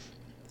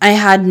 I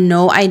had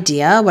no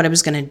idea what I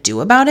was going to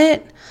do about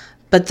it,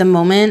 but the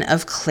moment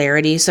of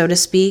clarity, so to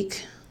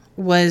speak,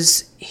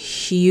 was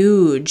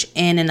huge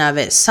in and of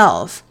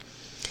itself.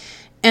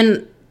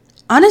 And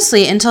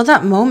honestly, until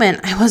that moment,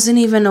 I wasn't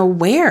even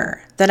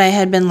aware that I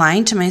had been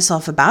lying to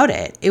myself about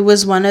it. It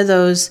was one of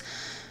those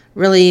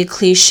really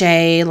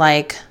cliche,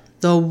 like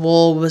the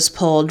wool was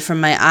pulled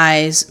from my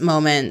eyes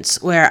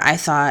moments where I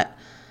thought,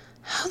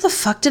 how the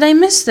fuck did I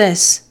miss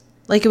this?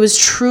 Like, it was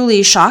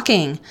truly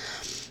shocking.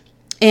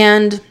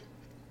 And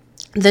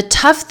the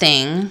tough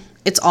thing,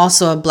 it's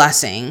also a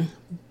blessing,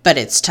 but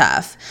it's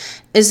tough,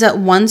 is that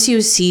once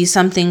you see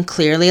something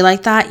clearly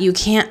like that, you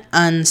can't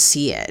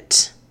unsee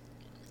it.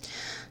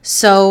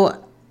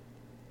 So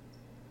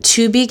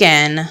to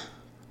begin,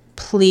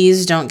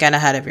 please don't get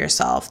ahead of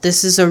yourself.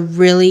 This is a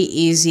really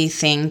easy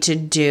thing to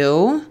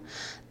do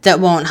that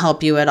won't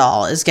help you at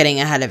all, is getting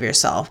ahead of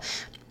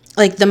yourself.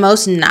 Like, the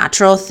most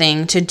natural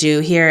thing to do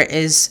here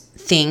is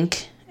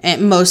think,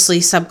 mostly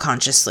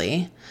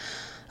subconsciously.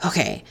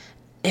 Okay,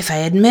 if I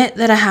admit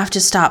that I have to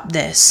stop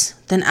this,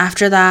 then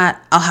after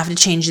that, I'll have to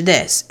change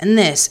this and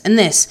this and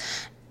this.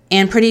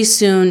 And pretty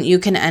soon you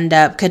can end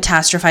up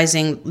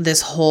catastrophizing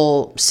this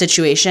whole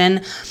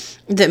situation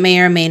that may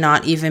or may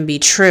not even be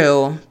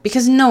true,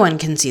 because no one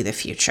can see the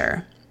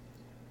future.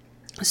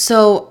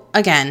 So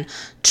again,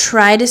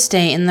 try to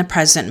stay in the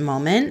present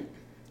moment.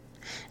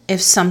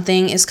 If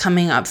something is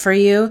coming up for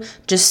you,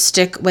 just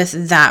stick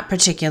with that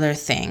particular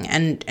thing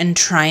and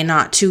try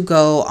not to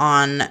go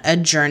on a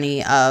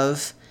journey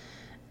of,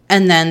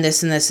 and then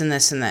this and this and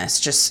this and this.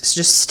 Just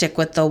stick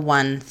with the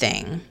one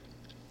thing.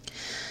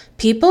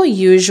 People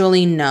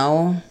usually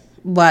know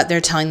what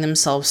they're telling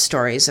themselves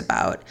stories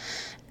about.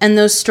 And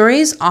those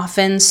stories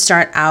often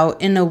start out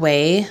in a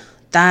way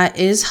that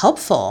is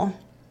helpful.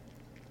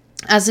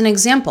 As an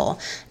example,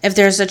 if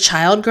there's a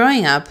child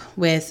growing up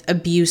with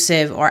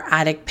abusive or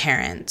addict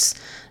parents,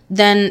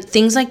 then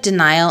things like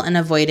denial and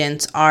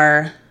avoidance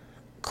are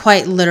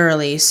quite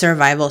literally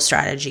survival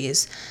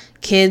strategies.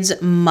 Kids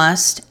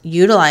must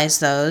utilize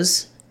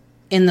those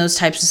in those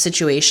types of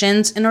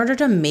situations in order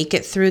to make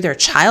it through their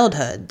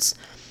childhoods.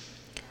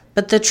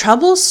 But the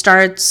trouble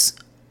starts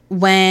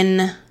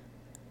when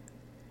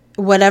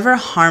whatever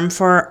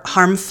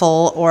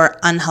harmful or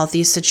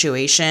unhealthy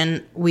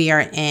situation we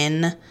are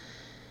in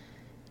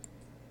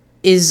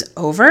is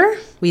over.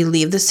 We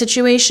leave the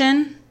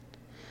situation,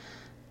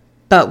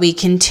 but we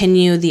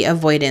continue the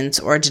avoidance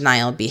or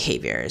denial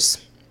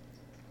behaviors.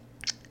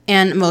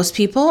 And most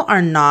people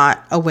are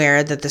not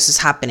aware that this is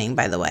happening,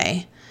 by the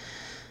way.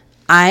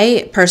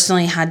 I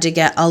personally had to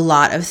get a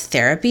lot of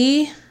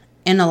therapy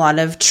and a lot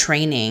of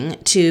training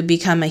to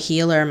become a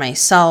healer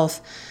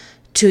myself,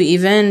 to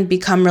even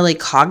become really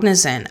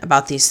cognizant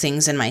about these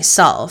things in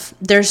myself.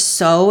 They're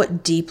so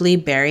deeply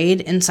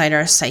buried inside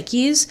our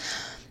psyches,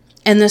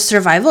 and the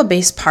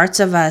survival-based parts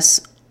of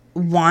us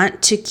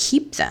want to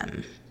keep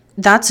them.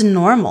 That's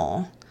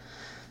normal.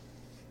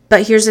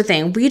 But here's the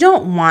thing, we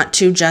don't want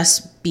to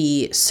just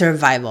be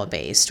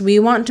survival-based. We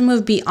want to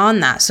move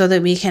beyond that so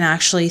that we can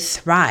actually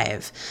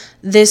thrive.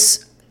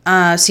 This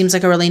seems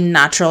like a really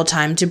natural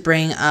time to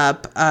bring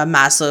up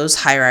Maslow's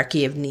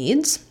hierarchy of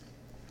needs,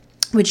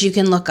 which you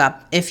can look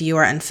up if you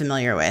are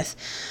unfamiliar with.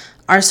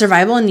 Our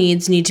survival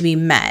needs need to be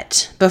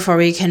met before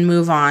we can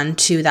move on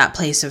to that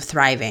place of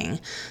thriving.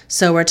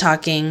 So we're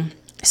talking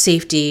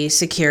safety,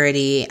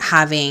 security,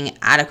 having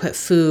adequate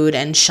food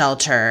and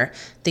shelter,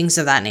 things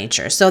of that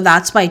nature. So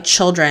that's why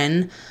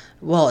children,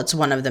 well, it's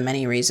one of the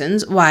many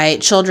reasons why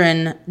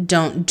children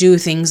don't do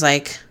things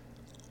like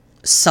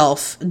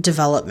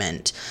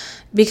self-development,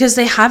 because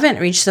they haven't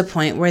reached the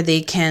point where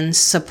they can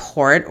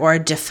support or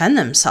defend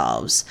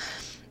themselves.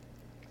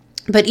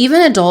 But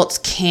even adults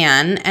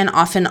can, and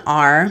often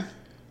are,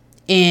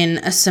 in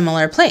a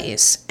similar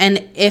place.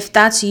 And if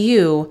that's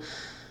you,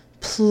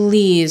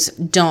 please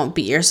don't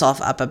beat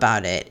yourself up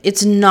about it.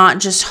 It's not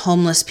just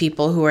homeless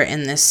people who are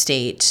in this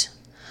state.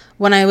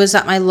 When I was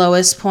at my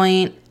lowest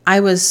point, I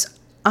was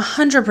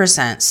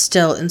 100%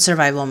 still in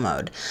survival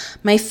mode.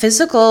 My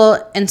physical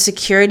and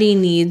security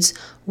needs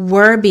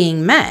were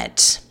being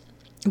met,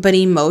 but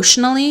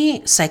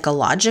emotionally,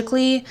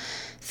 psychologically,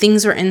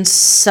 things were in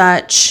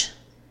such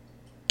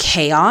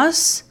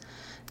chaos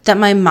that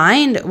my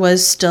mind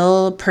was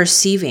still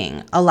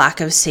perceiving a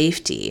lack of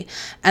safety.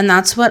 And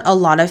that's what a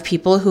lot of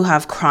people who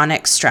have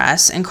chronic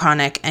stress and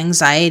chronic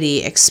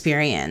anxiety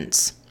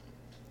experience.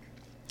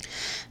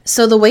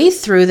 So the way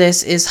through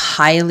this is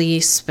highly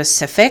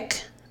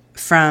specific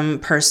from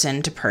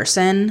person to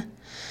person,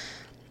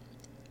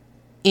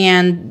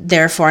 and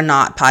therefore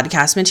not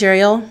podcast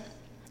material.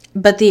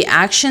 But the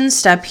action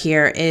step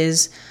here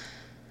is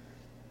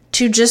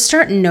to just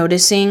start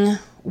noticing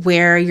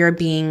where you're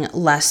being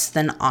less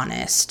than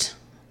honest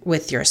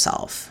with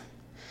yourself.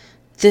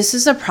 This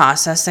is a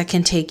process that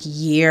can take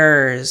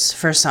years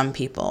for some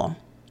people.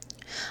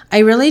 I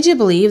really do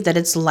believe that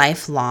it's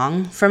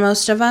lifelong for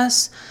most of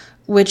us,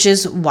 which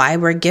is why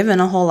we're given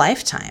a whole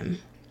lifetime.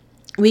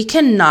 We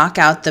can knock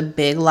out the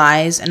big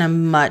lies in a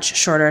much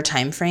shorter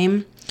time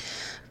frame,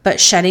 but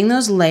shedding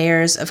those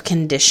layers of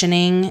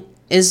conditioning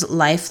is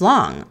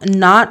lifelong,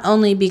 not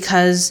only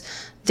because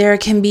there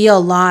can be a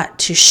lot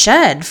to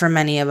shed for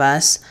many of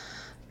us,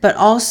 but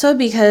also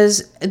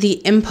because the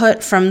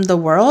input from the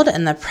world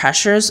and the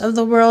pressures of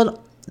the world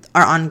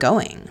are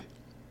ongoing.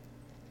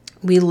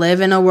 We live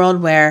in a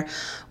world where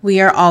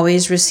we are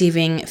always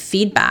receiving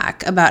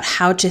feedback about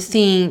how to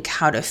think,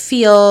 how to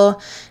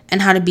feel,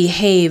 and how to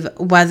behave,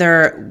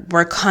 whether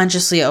we're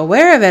consciously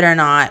aware of it or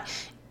not.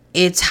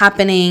 It's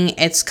happening,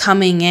 it's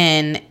coming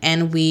in,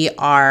 and we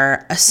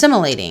are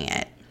assimilating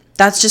it.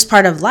 That's just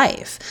part of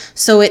life.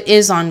 So it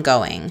is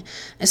ongoing.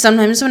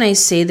 Sometimes when I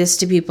say this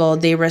to people,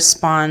 they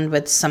respond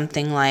with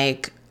something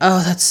like,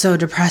 "Oh, that's so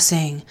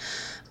depressing."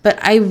 But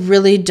I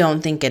really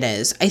don't think it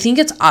is. I think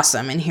it's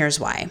awesome, and here's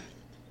why.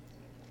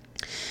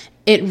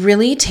 It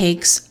really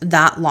takes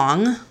that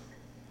long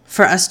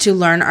for us to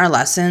learn our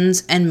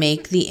lessons and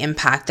make the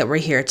impact that we're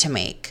here to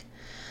make.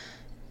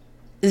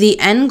 The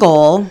end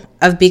goal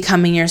of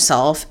becoming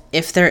yourself,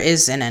 if there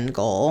is an end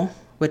goal,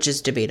 which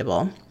is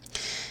debatable,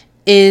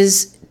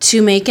 is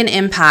to make an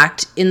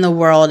impact in the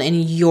world in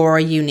your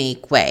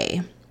unique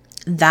way.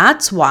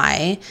 That's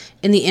why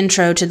in the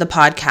intro to the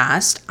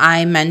podcast,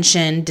 I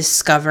mentioned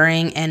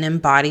discovering and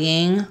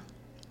embodying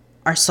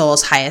our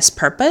soul's highest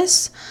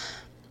purpose.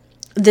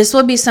 This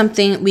will be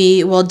something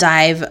we will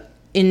dive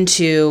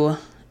into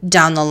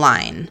down the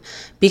line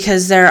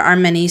because there are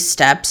many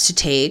steps to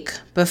take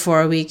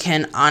before we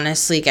can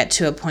honestly get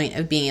to a point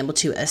of being able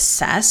to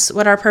assess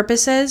what our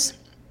purpose is.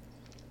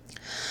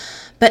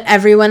 But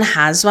everyone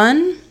has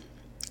one.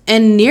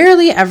 And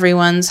nearly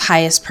everyone's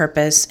highest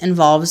purpose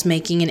involves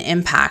making an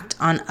impact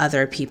on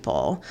other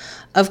people.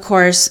 Of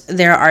course,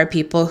 there are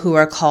people who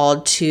are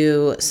called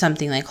to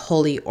something like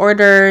holy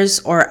orders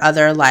or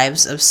other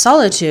lives of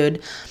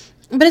solitude,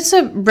 but it's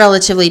a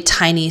relatively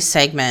tiny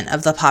segment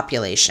of the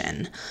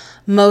population.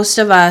 Most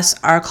of us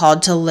are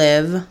called to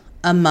live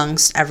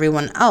amongst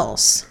everyone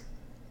else.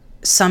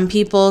 Some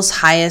people's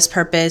highest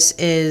purpose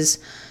is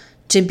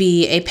to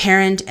be a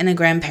parent and a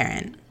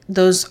grandparent.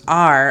 Those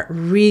are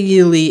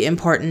really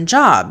important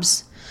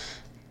jobs,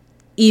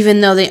 even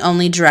though they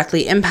only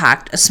directly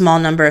impact a small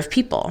number of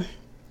people.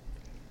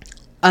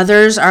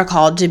 Others are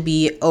called to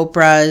be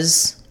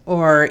Oprahs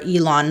or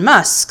Elon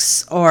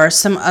Musk's or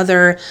some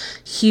other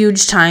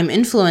huge time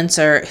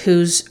influencer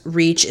whose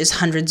reach is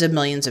hundreds of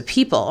millions of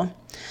people.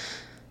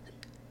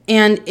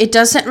 And it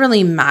doesn't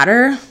really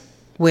matter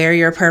where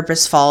your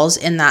purpose falls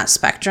in that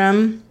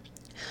spectrum.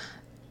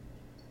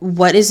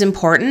 What is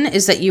important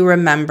is that you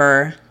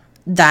remember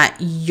that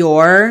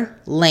your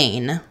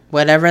lane,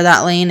 whatever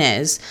that lane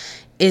is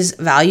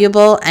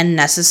valuable and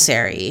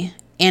necessary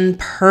and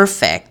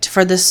perfect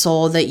for the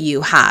soul that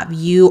you have.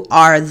 You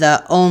are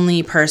the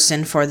only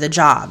person for the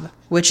job,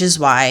 which is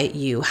why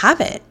you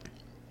have it.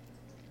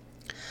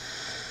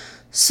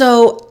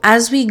 So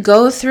as we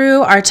go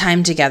through our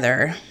time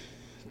together,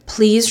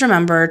 please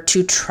remember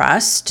to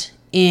trust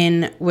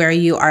in where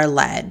you are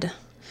led.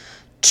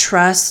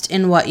 Trust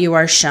in what you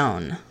are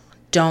shown.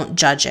 Don't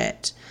judge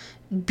it.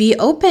 Be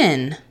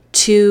open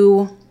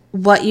to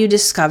what you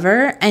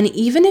discover, and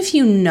even if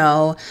you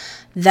know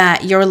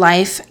that your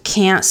life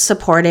can't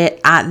support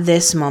it at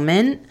this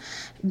moment,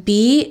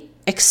 be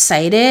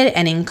excited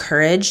and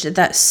encouraged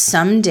that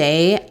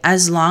someday,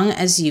 as long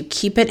as you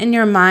keep it in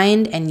your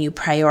mind and you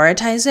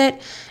prioritize it,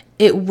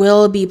 it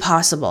will be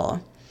possible.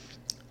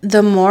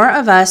 The more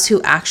of us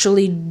who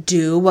actually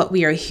do what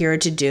we are here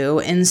to do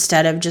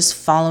instead of just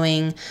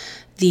following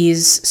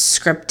these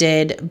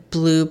scripted,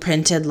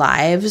 blueprinted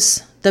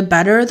lives, the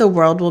better the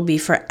world will be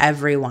for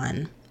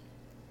everyone.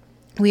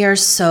 We are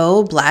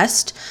so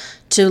blessed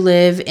to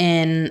live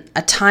in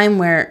a time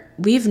where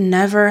we've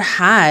never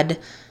had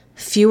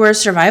fewer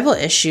survival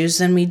issues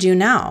than we do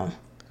now.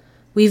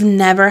 We've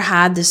never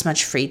had this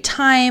much free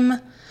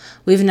time.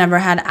 We've never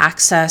had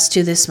access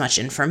to this much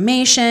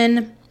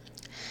information.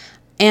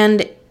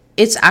 And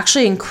it's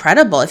actually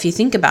incredible if you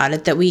think about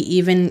it that we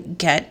even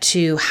get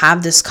to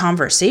have this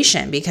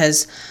conversation,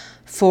 because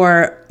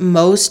for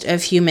most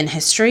of human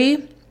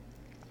history,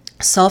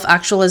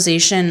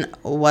 self-actualization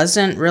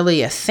wasn't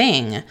really a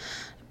thing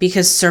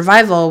because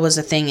survival was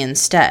a thing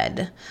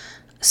instead.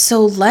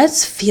 So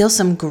let's feel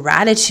some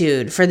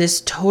gratitude for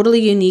this totally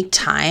unique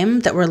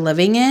time that we're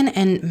living in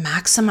and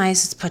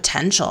maximize its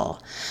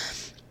potential.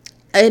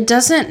 It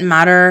doesn't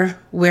matter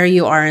where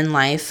you are in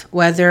life,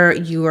 whether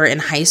you were in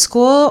high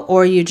school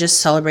or you just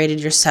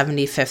celebrated your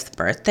 75th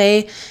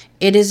birthday.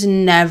 It is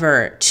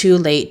never too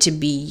late to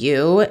be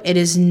you. It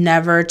is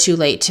never too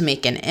late to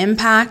make an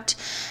impact.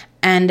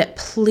 And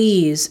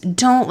please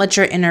don't let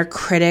your inner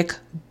critic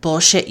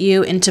bullshit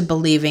you into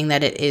believing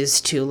that it is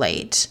too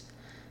late.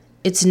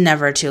 It's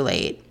never too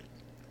late.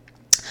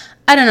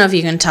 I don't know if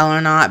you can tell or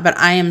not, but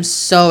I am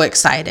so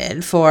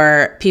excited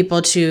for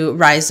people to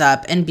rise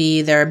up and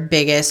be their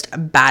biggest,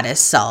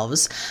 baddest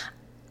selves.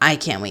 I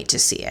can't wait to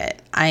see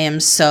it. I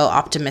am so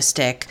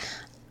optimistic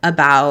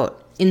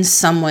about, in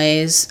some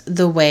ways,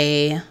 the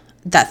way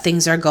that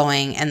things are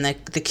going and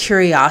the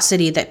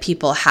curiosity that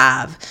people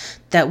have,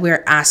 that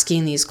we're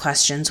asking these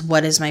questions.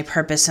 What is my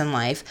purpose in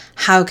life?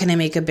 How can I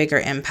make a bigger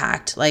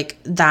impact? Like,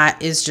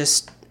 that is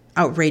just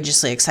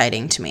outrageously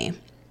exciting to me.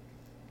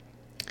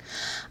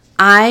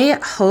 I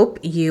hope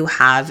you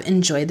have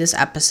enjoyed this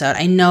episode.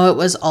 I know it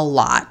was a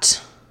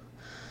lot.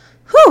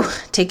 Whew,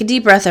 take a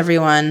deep breath,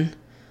 everyone.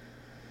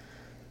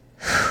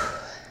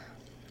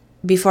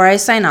 Before I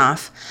sign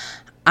off,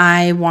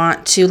 I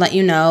want to let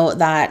you know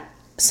that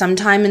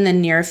sometime in the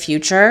near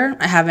future,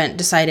 I haven't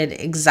decided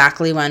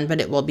exactly when, but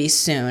it will be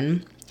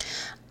soon,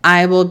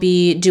 I will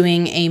be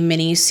doing a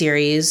mini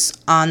series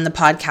on the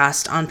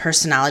podcast on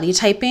personality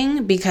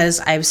typing, because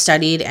I've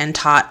studied and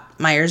taught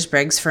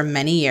Myers-Briggs for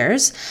many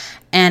years,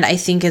 and I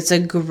think it's a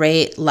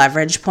great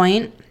leverage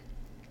point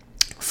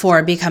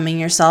for becoming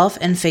yourself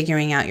and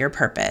figuring out your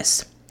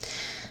purpose.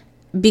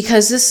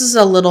 Because this is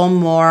a little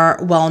more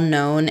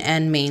well-known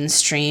and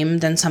mainstream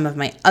than some of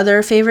my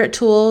other favorite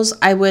tools,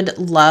 I would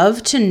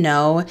love to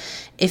know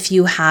if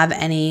you have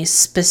any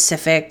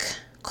specific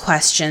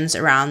questions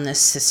around this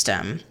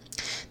system.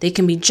 They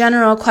can be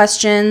general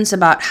questions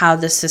about how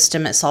the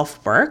system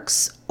itself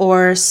works,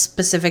 or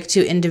specific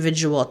to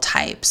individual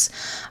types.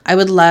 I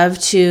would love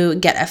to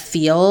get a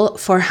feel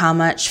for how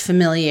much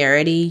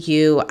familiarity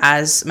you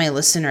as my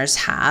listeners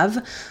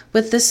have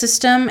with the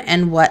system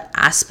and what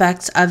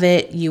aspects of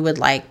it you would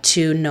like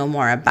to know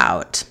more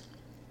about.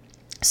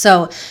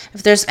 So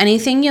if there's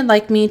anything you'd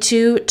like me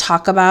to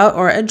talk about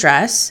or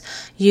address,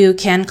 you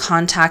can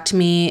contact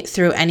me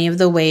through any of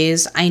the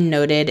ways I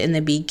noted in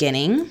the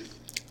beginning.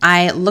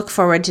 I look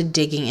forward to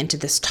digging into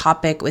this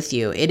topic with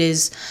you. It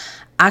is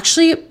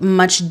actually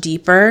much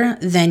deeper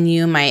than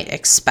you might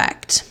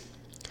expect.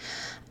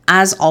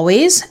 As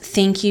always,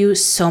 thank you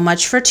so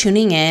much for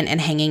tuning in and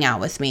hanging out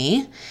with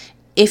me.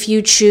 If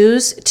you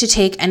choose to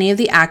take any of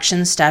the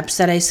action steps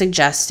that I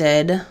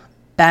suggested,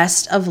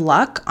 best of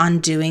luck on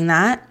doing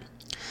that.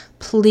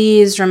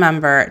 Please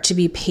remember to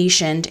be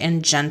patient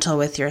and gentle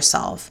with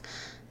yourself.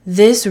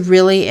 This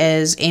really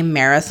is a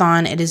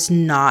marathon. It is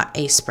not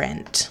a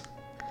sprint.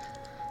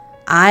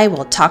 I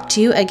will talk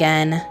to you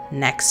again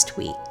next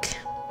week.